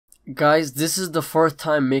Guys, this is the fourth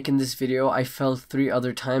time making this video. I fell 3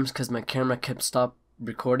 other times because my camera kept stop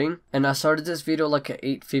recording. And I started this video like at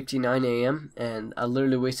 8:59 a.m. and I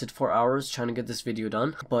literally wasted 4 hours trying to get this video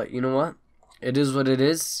done. But you know what? It is what it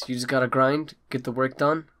is. You just gotta grind, get the work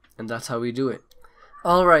done, and that's how we do it.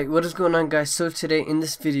 Alright, what is going on, guys? So today in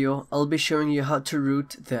this video, I'll be showing you how to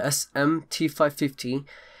root the SM-T550,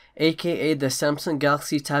 aka the Samsung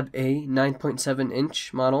Galaxy Tab A 9.7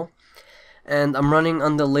 inch model. And I'm running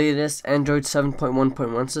on the latest Android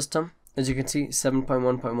 7.1.1 system. As you can see,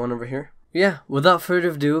 7.1.1 over here. Yeah, without further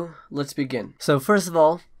ado, let's begin. So first of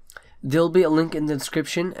all, there'll be a link in the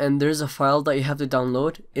description and there's a file that you have to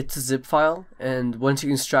download. It's a zip file, and once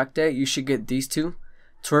you extract it, you should get these two,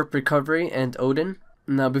 TWRP Recovery and Odin.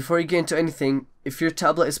 Now before you get into anything, if your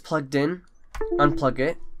tablet is plugged in, unplug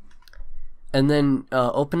it, and then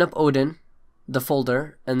open up Odin, the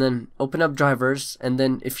folder, and then open up drivers, and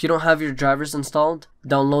then if you don't have your drivers installed,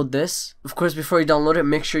 download this. Of course, before you download it,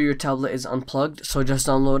 make sure your tablet is unplugged, so just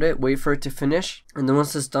download it, wait for it to finish, and then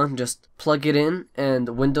once it's done, just plug it in, and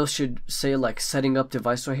Windows should say like setting up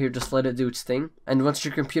device right here. Just let it do its thing, and once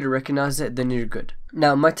your computer recognizes it, then you're good.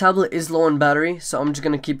 Now my tablet is low on battery, so I'm just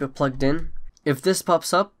gonna keep it plugged in. If this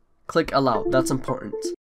pops up, click allow. That's important.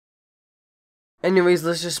 Anyways,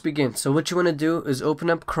 let's just begin. So what you want to do is open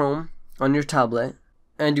up Chrome on your tablet,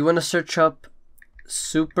 and you want to search up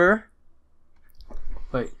Super.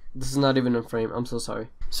 Wait, this is not even in frame. I'm so sorry.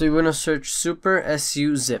 So you want to search Super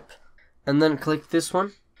SU Zip, and then click this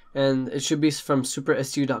one, and it should be from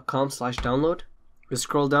supersu.com/download. You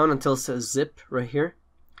scroll down until it says Zip right here,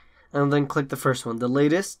 and then click the first one, the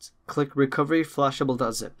latest. Click Recovery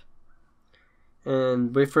Flashable.zip,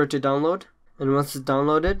 and wait for it to download. And once it's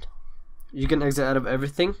downloaded, you can exit out of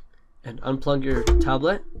everything and unplug your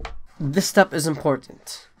tablet. This step is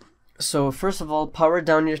important. So first of all, power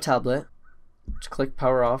down your tablet. Just click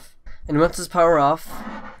power off. And once it's power off,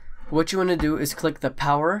 what you want to do is click the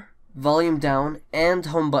power, volume down, and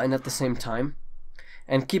home button at the same time.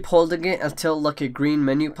 And keep holding it until like a green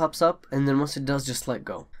menu pops up, and then once it does, just let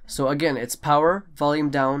go. So again, it's power, volume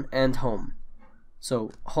down, and home.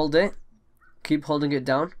 So hold it, keep holding it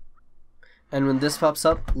down, and when this pops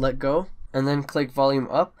up, let go, and then click volume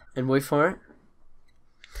up and wait for it.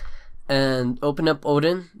 And open up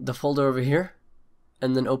Odin, the folder over here,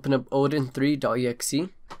 and then open up odin3.exe.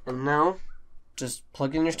 And now just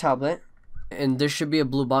plug in your tablet, and there should be a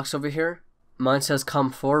blue box over here. Mine says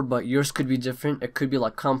COM4, but yours could be different. It could be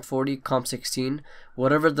like COM40, COM16,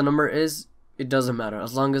 whatever the number is, it doesn't matter.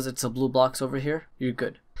 As long as it's a blue box over here, you're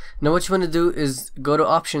good. Now what you want to do is go to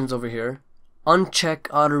options over here, uncheck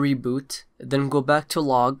auto reboot, then go back to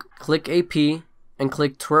log, click AP, and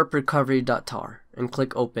click TWRPrecovery.tar, and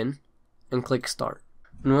click open, and click start.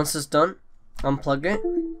 And once it's done, unplug it.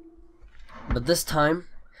 But this time,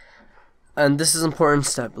 and this is an important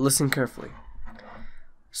step, listen carefully.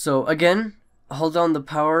 So again, hold down the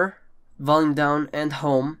power, volume down, and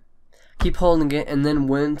home. Keep holding it, and then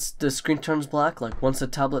once the screen turns black, like once the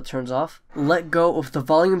tablet turns off, let go of the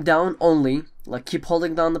volume down only. Like keep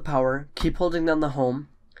holding down the power, keep holding down the home,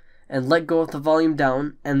 and let go of the volume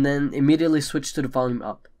down, and then immediately switch to the volume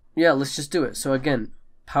up. Yeah, let's just do it. So again,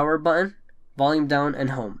 power button, volume down,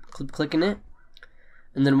 and home. Keep clicking it,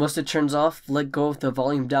 and then once it turns off, let go of the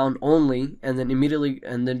volume down only, and then immediately,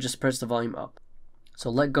 and then just press the volume up.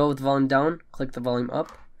 So let go of the volume down, click the volume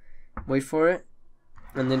up, wait for it,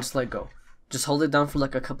 and then just let go. Just hold it down for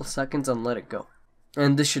like a couple seconds and let it go,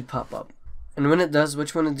 and this should pop up. And when it does,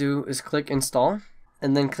 what you want to do is click install,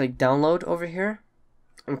 and then click download over here,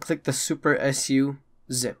 and click the Super SU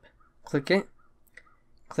Zip. Click it,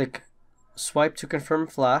 click swipe to confirm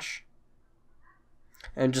flash,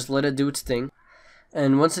 and just let it do its thing.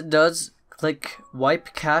 And once it does, click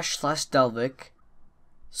wipe cache/Dalvik,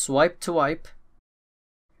 swipe to wipe,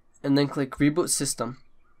 and then click reboot system,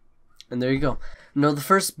 and there you go. Now the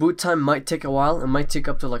first boot time might take a while. It might take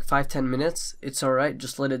up to like 5-10 minutes. It's alright,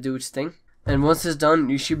 just let it do its thing, and once it's done,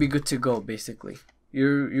 you should be good to go. Basically,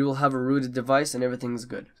 you will have a rooted device and everything's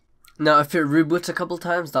good. Now if it reboots a couple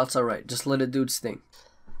times, that's alright, just let it do its thing.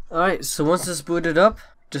 Alright, so once it's booted up,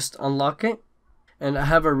 just unlock it, and I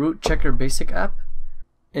have a root checker basic app,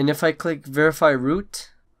 and if I click verify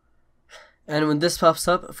root, and when this pops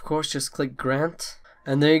up, of course just click grant,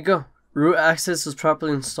 and there you go. Root access is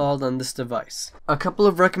properly installed on this device. A couple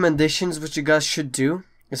of recommendations which you guys should do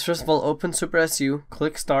is, first of all, open Super SU,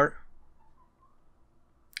 click start,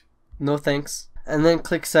 no thanks, and then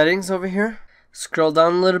click settings over here, scroll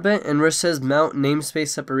down a little bit, and where it says mount namespace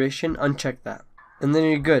separation, uncheck that, and then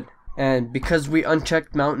you're good. And because we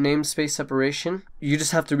unchecked mount namespace separation, you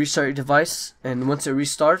just have to restart your device, and once it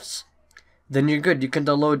restarts, then you're good. You can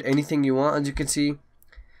download anything you want. As you can see,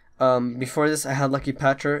 before this I had Lucky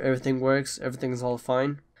Patcher. Everything works. Everything's all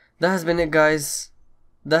fine. That has been it, guys.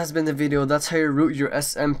 That has been the video. That's how you root your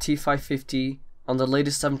SM-T550 on the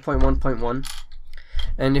latest 7.1.1.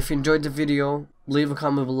 And if you enjoyed the video, leave a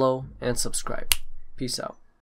comment below and subscribe. Peace out.